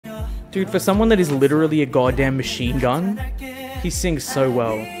Dude, for someone that is literally a goddamn machine gun, he sings so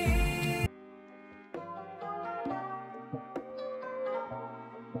well.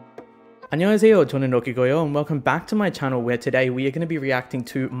 안녕하세요, 저는 럭키고요, and welcome back to my channel where today we are going to be reacting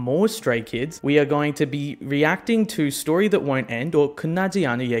to more Stray Kids. We are going to be reacting to Story That Won't End, or 끝나지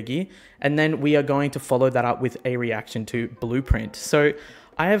않을 얘기, and then we are going to follow that up with a reaction to Blueprint. So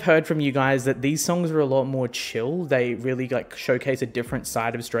I have heard from you guys that these songs are a lot more chill. They really like showcase a different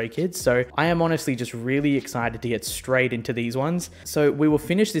side of Stray Kids. So I am honestly just really excited to get straight into these ones. So we will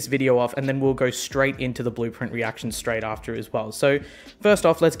finish this video off and then we'll go straight into the Blueprint reaction straight after as well. So first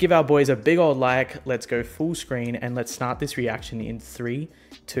off, let's give our boys a big old like. Let's go full screen and let's start this reaction in 3,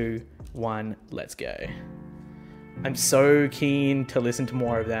 2, 1, let's go. I'm so keen to listen to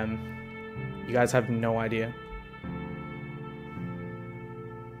more of them. You guys have no idea.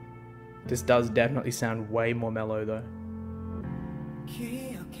 This does definitely sound way more mellow though.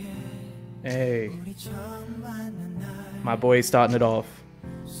 Hey. My boy's starting it off.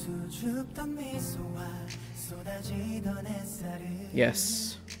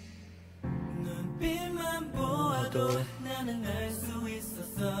 Yes.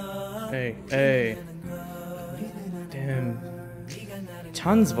 Hey, hey. Damn.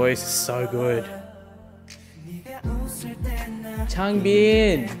 Chan's voice is so good.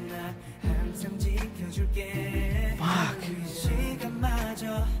 Changbin! Fuck.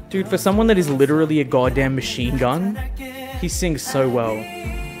 Dude, for someone that is literally a goddamn machine gun, he sings so well.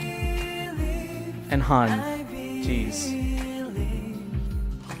 And Han, jeez.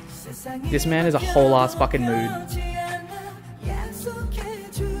 This man is a whole ass fucking mood.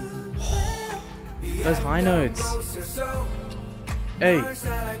 Those high notes. Hey.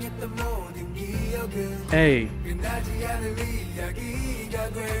 Hey.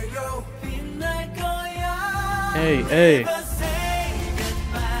 Hey, hey.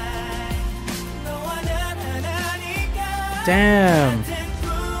 Damn.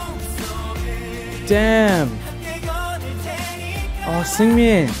 Damn. Oh,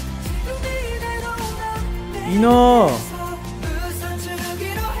 Singmin. You know.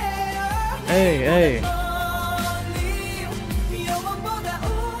 Hey, hey.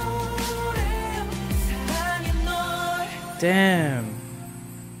 Damn.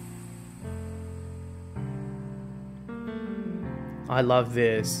 I love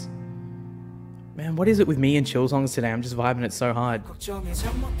this. Man, what is it with me and chill songs today? I'm just vibing it so hard.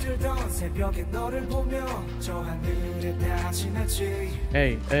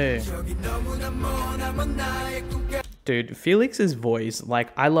 Hey, hey. Dude, Felix's voice,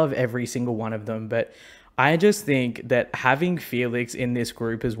 like, I love every single one of them, but I just think that having Felix in this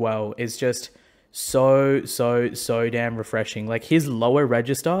group as well is just so damn refreshing. Like, his lower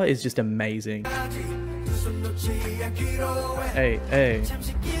register is just amazing. Hey, hey.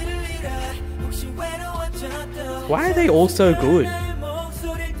 Why are they all so good?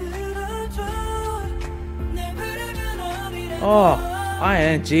 Oh,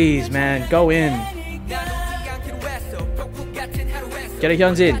 jeez, man, go in. Get a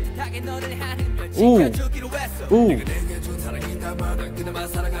Hyunjin. Ooh, ooh.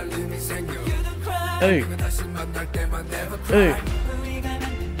 Hey, hey.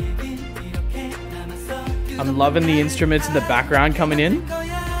 I'm loving the instruments in the background coming in.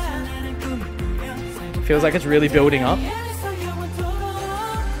 Feels like it's really building up.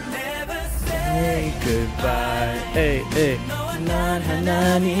 Hey, goodbye. Hey, hey. 난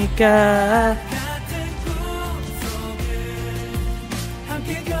하나니까.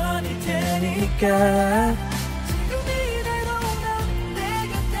 함께 거닐 테니까.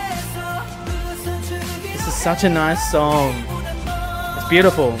 This is such a nice song. It's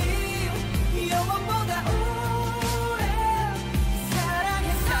beautiful.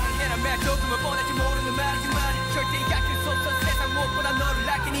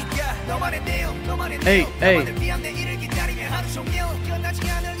 Hey, hey.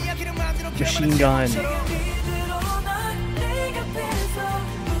 Machine gun.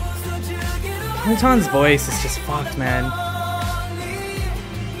 Hongtan's voice is just fucked, man.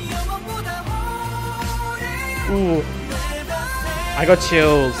 Ooh. I got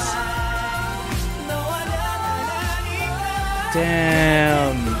chills.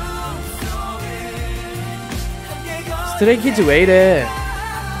 Damn. Stray Kids 왜 이래?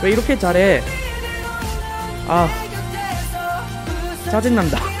 왜 이렇게 잘해? 아,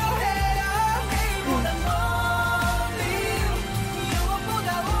 짜증난다.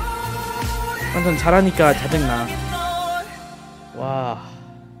 완전 잘하니까 짜증나. 와.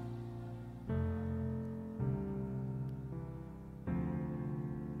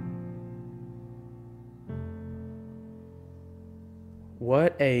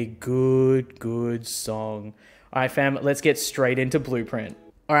 What a good song. All right, fam, let's get straight into Blueprint.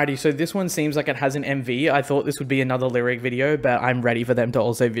 Alrighty, so this one seems like it has an MV. I thought this would be another lyric video, but I'm ready for them to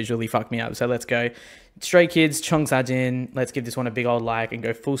also visually fuck me up. So let's go. Stray Kids, Cheongsajin. Let's give this one a big old like and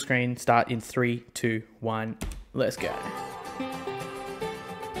go full screen. Start in 3, 2, 1. Let's go.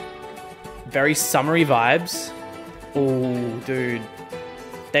 Very summery vibes. Oh, dude.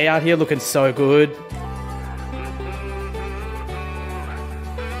 They out here looking so good.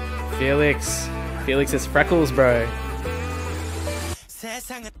 Felix's freckles, bro.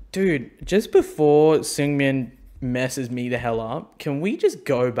 Dude, just before Seungmin messes me the hell up, can we just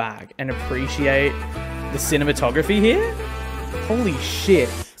go back and appreciate the cinematography here? Holy shit.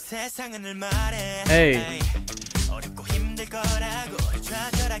 Hey.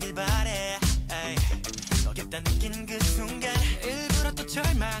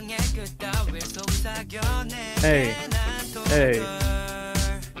 Hey. Hey.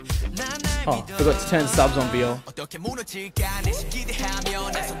 Oh, forgot to turn subs on VO.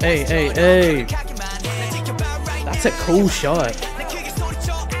 Hey, hey, hey. That's a cool shot.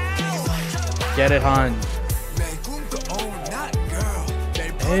 Get it, hun.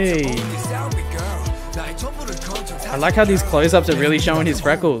 Hey. I like how these close-ups are really showing his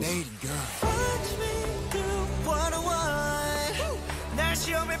freckles.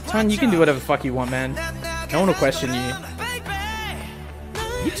 Hun, you can do whatever the fuck you want, man. No one will question you.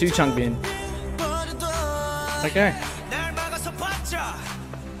 You too, Changbin. Okay.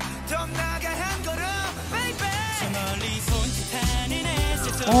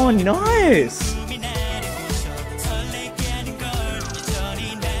 Oh, nice!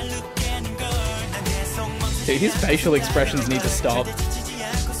 Dude, his facial expressions need to stop.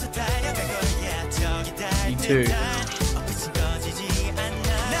 Me too.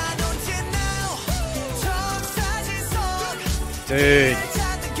 Dude.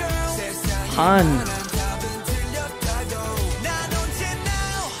 Hun.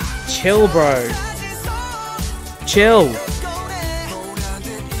 Chill, bro. Chill.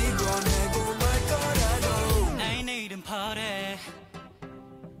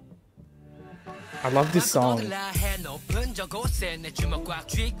 I love this song.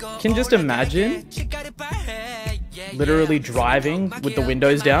 Can just imagine literally driving with the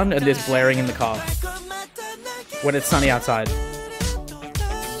windows down and this blaring in the car when it's sunny outside.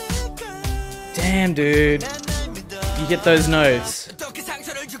 Damn, dude. You get those notes.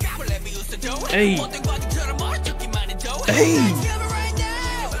 Hey. Hey.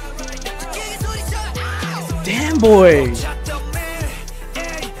 Damn, boy.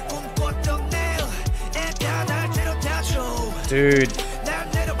 Dude,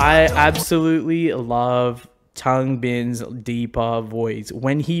 I absolutely love Changbin's deeper voice.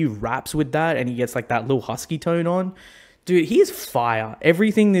 When he raps with that and he gets like that little husky tone on, dude, he is fire.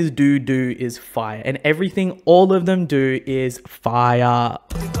 Everything this dude do is fire. And everything all of them do is fire.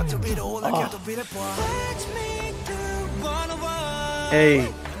 Oh. Hey.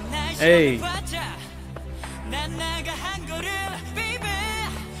 Hey.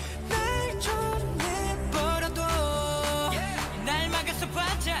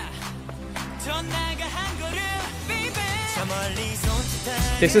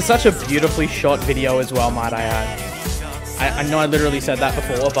 This is such a beautifully shot video as well, might I add. I know I literally said that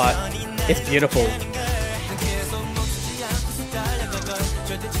before, but it's beautiful.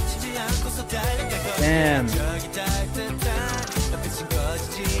 Damn.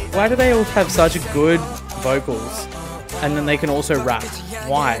 Why do they all have such good vocals? And then they can also rap?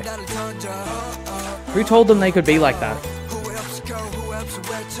 Why? Who told them they could be like that?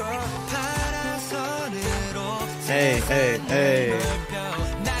 Hey, hey, hey.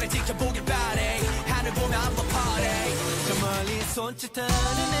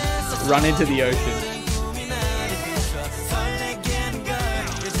 Run into the ocean.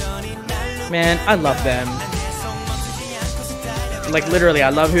 Man, I love them. Like, literally, I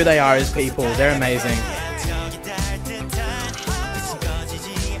love who they are as people. They're amazing.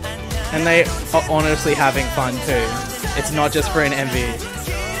 And they are honestly having fun too. It's not just for an MV.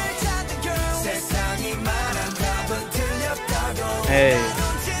 Hey.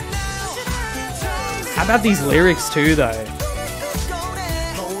 How about these lyrics too, though?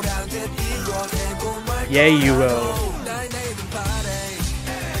 Yeah, you will.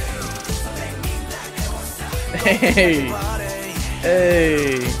 Hey.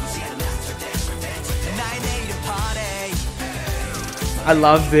 Hey. I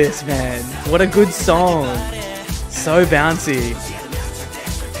love this, man. What a good song. So bouncy.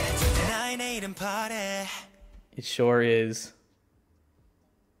 It sure is.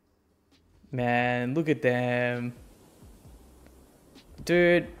 Man, look at them.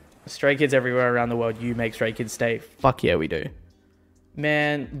 Dude, Stray Kids everywhere around the world, you make Stray Kids stay. Fuck yeah, we do.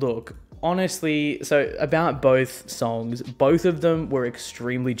 Man, look, honestly, so about both songs, both of them were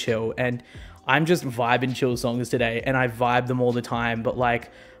extremely chill, and I'm just vibing chill songs today, and I vibe them all the time, but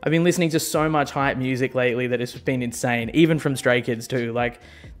like, I've been listening to so much hype music lately that it's been insane, even from Stray Kids too. Like,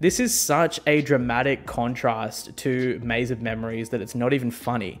 this is such a dramatic contrast to Maze of Memories that it's not even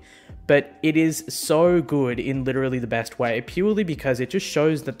funny. But it is so good in literally the best way, purely because it just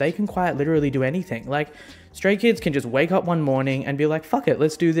shows that they can quite literally do anything. Like, Stray Kids can just wake up one morning and be like, fuck it,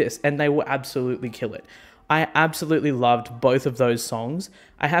 let's do this, and they will absolutely kill it. I absolutely loved both of those songs.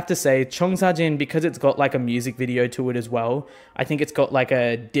 I have to say, Cheongsajin, because it's got like a music video to it as well, I think it's got like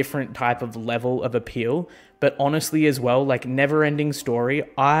a different type of level of appeal. But honestly as well, like Neverending Story,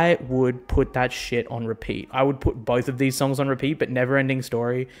 I would put that shit on repeat. I would put both of these songs on repeat, but Neverending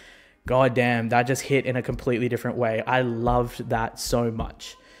Story, god damn, that just hit in a completely different way. I loved that so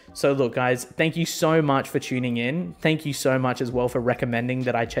much. So look guys, thank you so much for tuning in. Thank you so much as well for recommending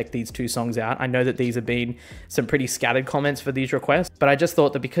that I check these two songs out. I know that these have been some pretty scattered comments for these requests, but I just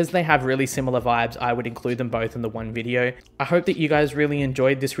thought that because they have really similar vibes, I would include them both in the one video. I hope that you guys really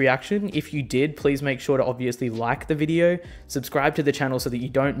enjoyed this reaction. If you did, please make sure to obviously like the video, subscribe to the channel so that you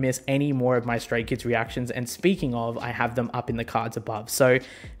don't miss any more of my Stray Kids reactions. And speaking of, I have them up in the cards above. So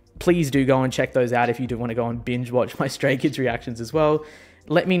please do go and check those out if you do want to go and binge watch my Stray Kids reactions as well.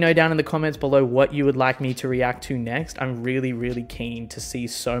 Let me know down in the comments below what you would like me to react to next. I'm really, really keen to see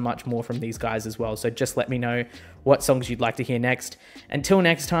so much more from these guys as well. So just let me know what songs you'd like to hear next. Until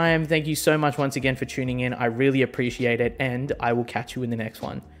next time, thank you so much once again for tuning in. I really appreciate it, and I will catch you in the next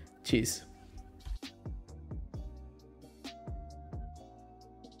one. Cheers.